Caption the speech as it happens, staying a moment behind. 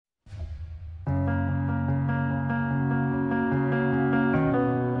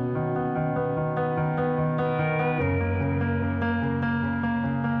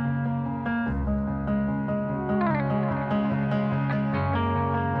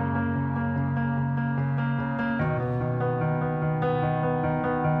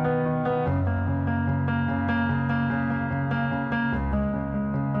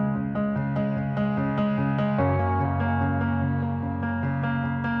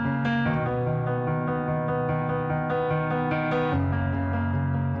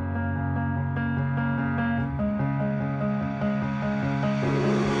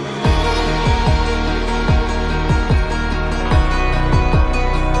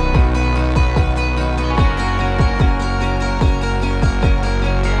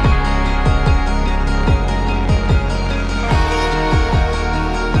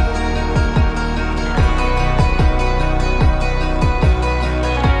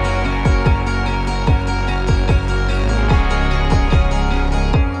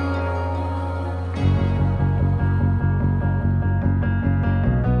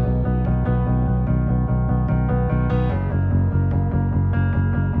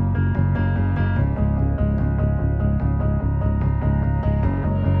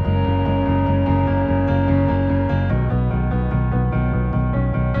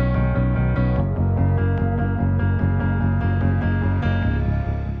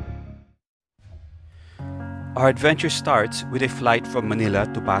Our adventure starts with a flight from Manila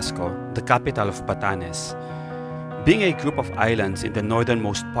to Basco, the capital of Batanes. Being a group of islands in the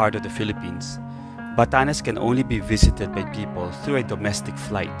northernmost part of the Philippines, Batanes can only be visited by people through a domestic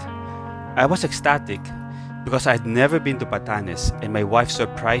flight. I was ecstatic because I had never been to Batanes, and my wife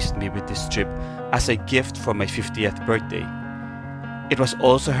surprised me with this trip as a gift for my 50th birthday. It was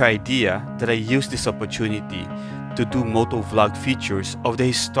also her idea that I use this opportunity to do motovlog features of the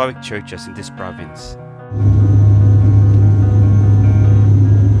historic churches in this province.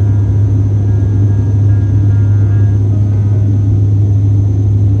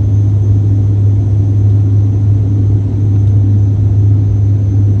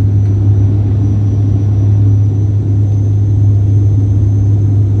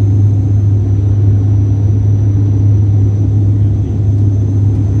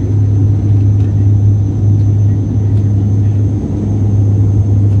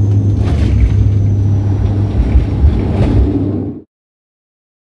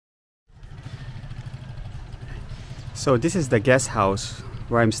 So this is the guest house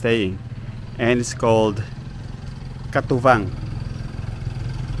where I'm staying, and it's called Cathedral.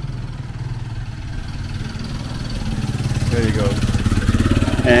 There you go.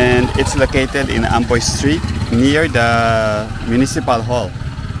 And it's located in Amboy Street near the Municipal Hall.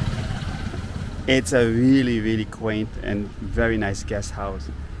 It's a really quaint and very nice guest house,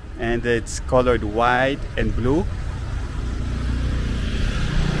 and it's colored white and blue.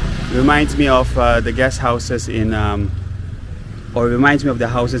 Reminds me of the guest houses in or reminds me of the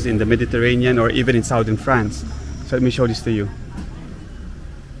houses in the Mediterranean or even in southern France. So let me show this to you.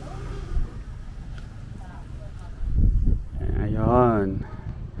 Ayan.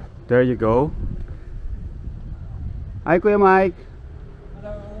 There you go. Hi Kuya Mike.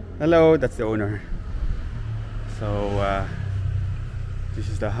 Hello. Hello, that's the owner. So this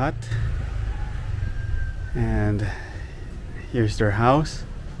is the hut, and here's their house.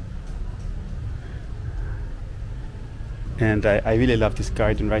 And I really love this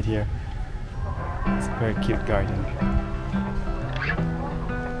garden right here. It's a very cute garden.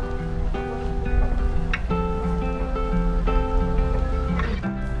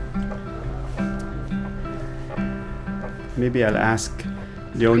 Maybe I'll ask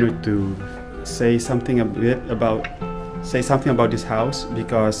the owner to say something about this house,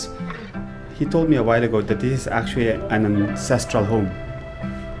 because he told me a while ago that this is actually an ancestral home.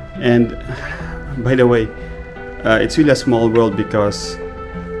 And by the way, it's really a small world, because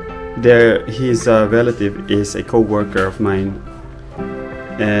his relative is a co-worker of mine,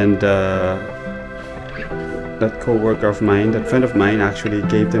 and that co-worker of mine, that friend of mine, actually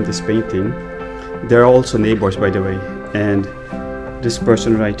gave them this painting. They're also neighbors, by the way, and this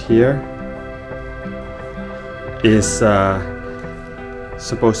person right here is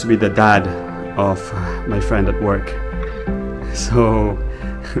supposed to be the dad of my friend at work. So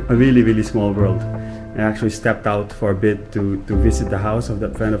a really small world. I actually stepped out for a bit to visit the house of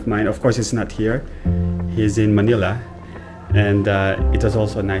that friend of mine. Of course, he's not here. He's in Manila, and it was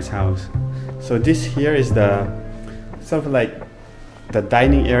also a nice house. So this here is the sort of like the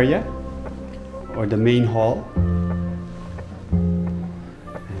dining area or the main hall.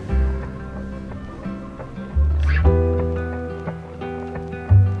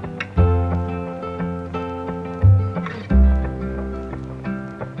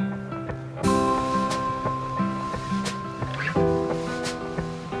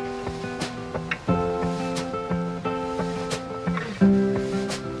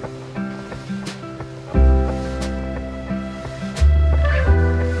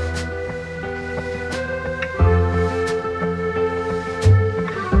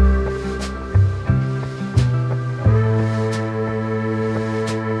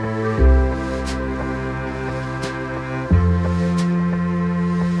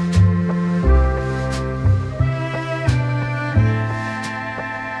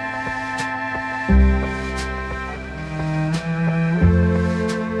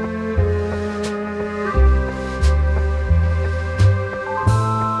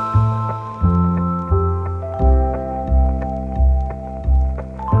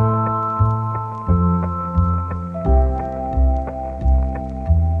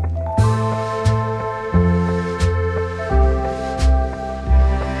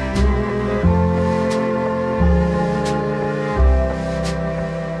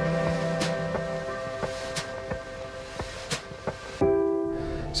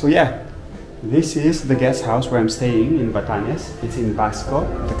 So yeah, this is the guest house where I'm staying in Batanes. It's in Basco,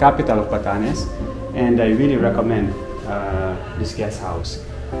 the capital of Batanes, and I really recommend this guest house.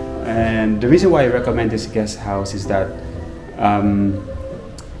 And the reason why I recommend this guest house is that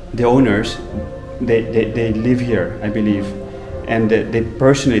the owners they live here, I believe, and they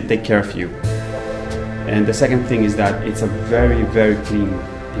personally take care of you. And the second thing is that it's a very, very clean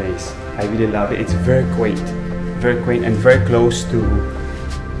place. I really love it. It's very quaint and very close to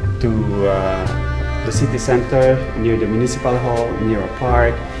the city center, near the municipal hall, near a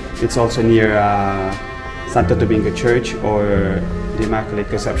park. It's also near Santo Domingo Church or the Immaculate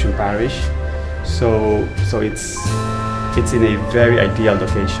Conception Parish. So it's in a very ideal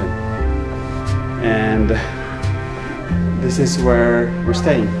location. And this is where we're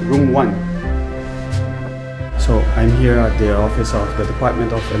staying, room 1. So I'm here at the office of the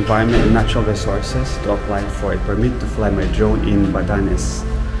Department of Environment and Natural Resources to apply for a permit to fly my drone in Batanes.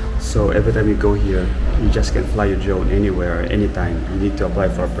 So every time you go here, you just can fly your drone anywhere, anytime. You need to apply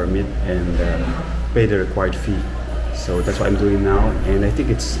for a permit and pay the required fee. So that's what I'm doing now, and I think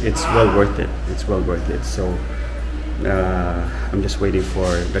it's well worth it. It's well worth it. So I'm just waiting for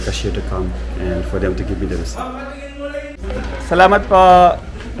the cashier to come and for them to give me the receipt. Salamat po!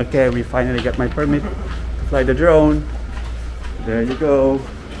 Okay, we finally got my permit to fly the drone. There you go.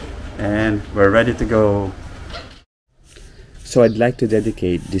 And we're ready to go. So I'd like to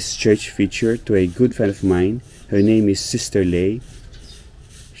dedicate this church feature to a good friend of mine. Her name is Sister Lay.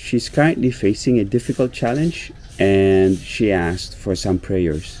 She's currently facing a difficult challenge and she asked for some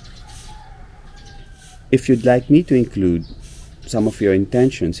prayers. If you'd like me to include some of your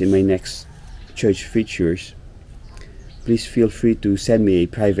intentions in my next church features, please feel free to send me a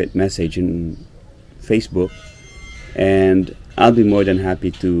private message in Facebook and I'll be more than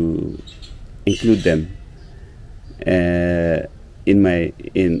happy to include them in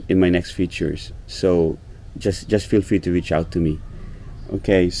my next features. So just feel free to reach out to me.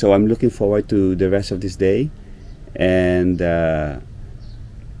 Okay, so I'm looking forward to the rest of this day, and I'll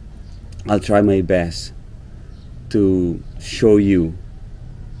try my best to show you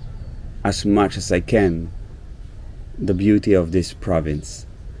as much as I can the beauty of this province.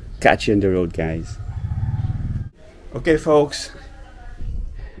 Catch you on the road, guys. Okay folks,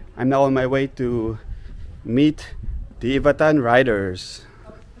 I'm now on my way to meet the Ivatan Riders.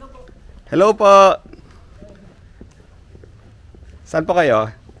 Hello po! Saan po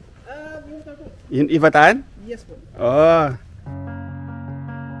kayo? In Ivatan? Yes po. Oh.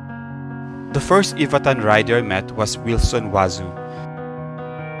 The first Ivatan rider I met was Wilson Wazoo.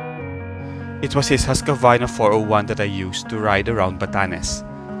 It was his Husqvarna 401 that I used to ride around Batanes.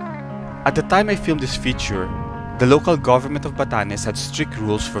 At the time I filmed this feature, the local government of Batanes had strict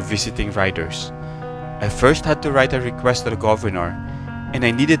rules for visiting riders. I first had to write a request to the governor, and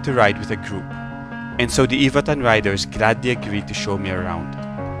I needed to ride with a group, and so the Ivatan Riders gladly agreed to show me around.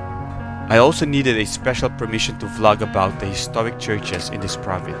 I also needed a special permission to vlog about the historic churches in this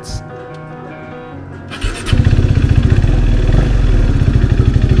province.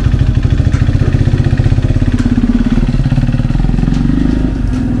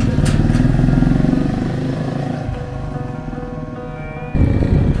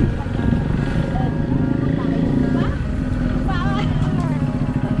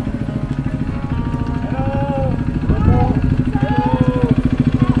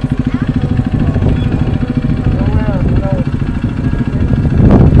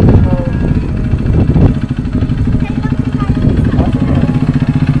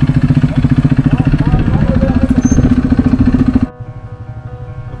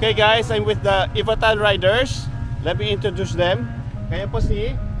 Okay guys, I'm with the Ivatan Riders. Let me introduce them. Kayo po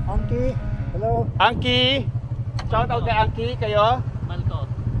si Anki. Hello. Anki. Shout out kay Anki. Kayo?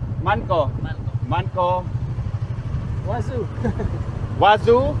 Manco. Wazoo.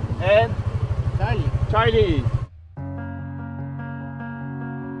 Wazoo and Charlie.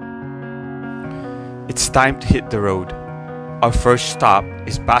 It's time to hit the road. Our first stop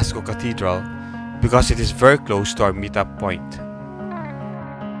is Basco Cathedral because it is very close to our meetup point.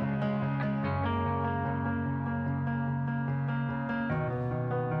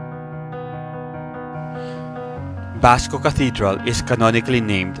 Basco Cathedral is canonically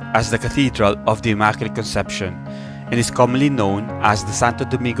named as the Cathedral of the Immaculate Conception and is commonly known as the Santo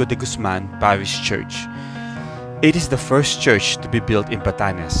Domingo de Guzman Parish Church. It is the first church to be built in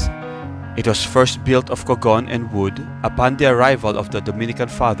Batanes. It was first built of cogon and wood upon the arrival of the Dominican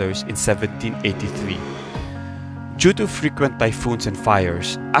Fathers in 1783. Due to frequent typhoons and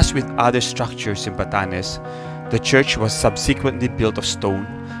fires, as with other structures in Batanes, the church was subsequently built of stone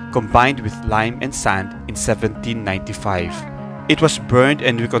combined with lime and sand in 1795. It was burned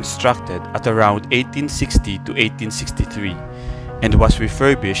and reconstructed at around 1860 to 1863 and was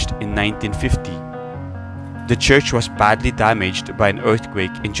refurbished in 1950. The church was badly damaged by an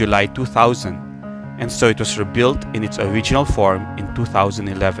earthquake in July 2000, and so it was rebuilt in its original form in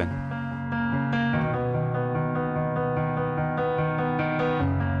 2011.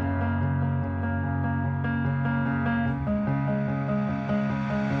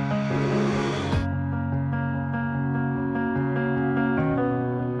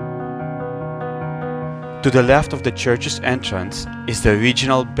 To the left of the church's entrance is the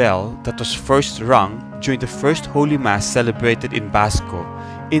regional bell that was first rung during the first Holy Mass celebrated in Basco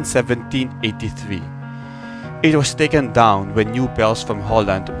in 1783. It was taken down when new bells from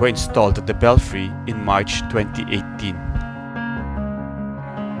Holland were installed at the belfry in March 2018.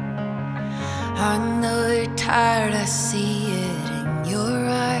 I know you're tired, I see it in your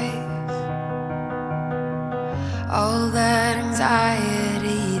eyes. All that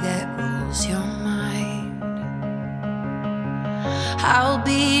anxiety that rules your mind. I'll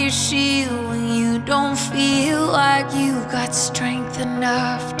be your shield when you don't feel like you've got strength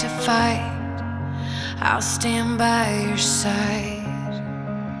enough to fight. I'll stand by your side.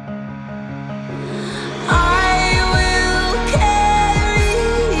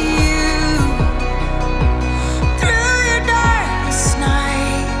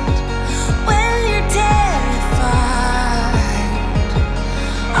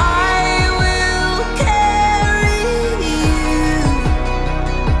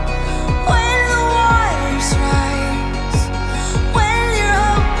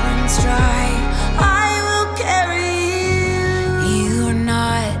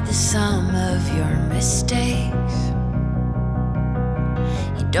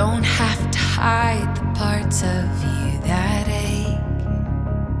 Don't have to hide the parts of you that ache.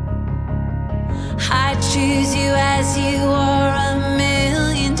 I choose you as you are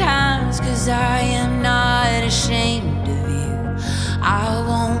 1,000,000 times, 'cause I am not ashamed of you. I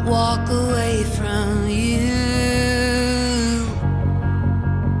won't walk away from you.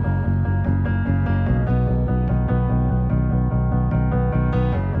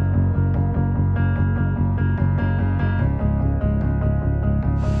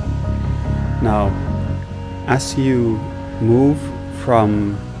 Now, as you move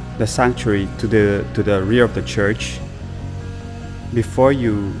from the sanctuary to the rear of the church, before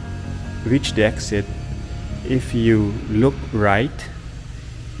you reach the exit, if you look right,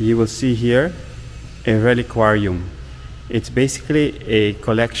 you will see here a reliquarium. It's basically a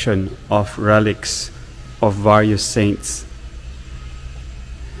collection of relics of various saints.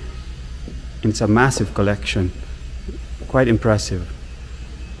 It's a massive collection, quite impressive.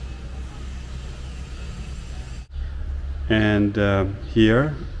 And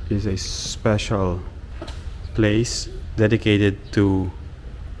here is a special place dedicated to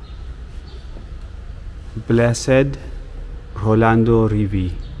Blessed Rolando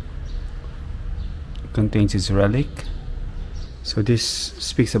Rivi. Contains his relic. So this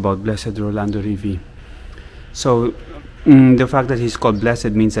speaks about Blessed Rolando Rivi. So the fact that he's called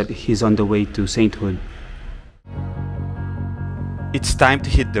blessed means that he's on the way to sainthood. It's time to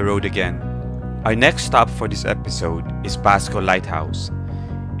hit the road again. Our next stop for this episode is Basco Lighthouse.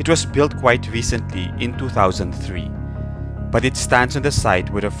 It was built quite recently in 2003, but it stands on the site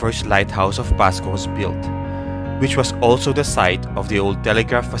where the first lighthouse of Basco was built, which was also the site of the old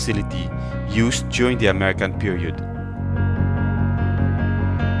telegraph facility used during the American period.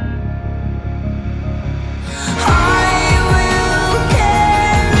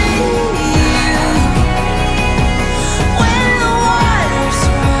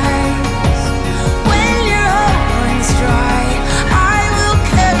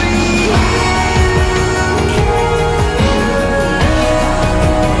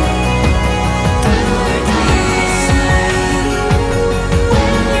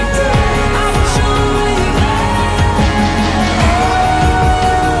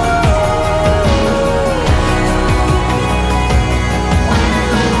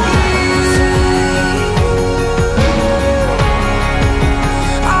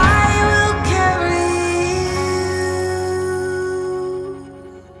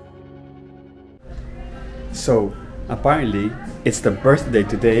 So apparently it's the birthday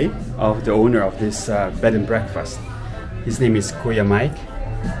today of the owner of this bed and breakfast. His name is Kuya Mike,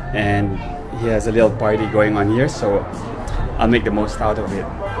 and he has a little party going on here, so I'll make the most out of it.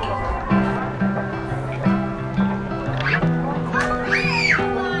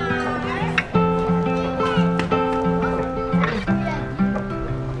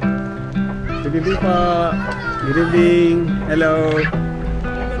 Good evening po. Good evening. Hello.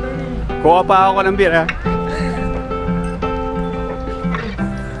 Kuha pa ako ng beer, ha?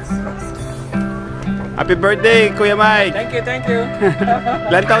 Happy birthday, Kuya Mike! Thank you, thank you.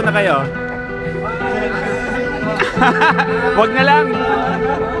 Ilan taon na kayo? Wag na lang!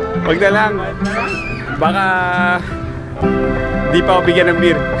 Wag na lang! Baka di pa ako bigyan ng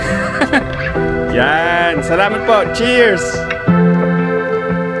beer. Yan! Salamat po! Cheers!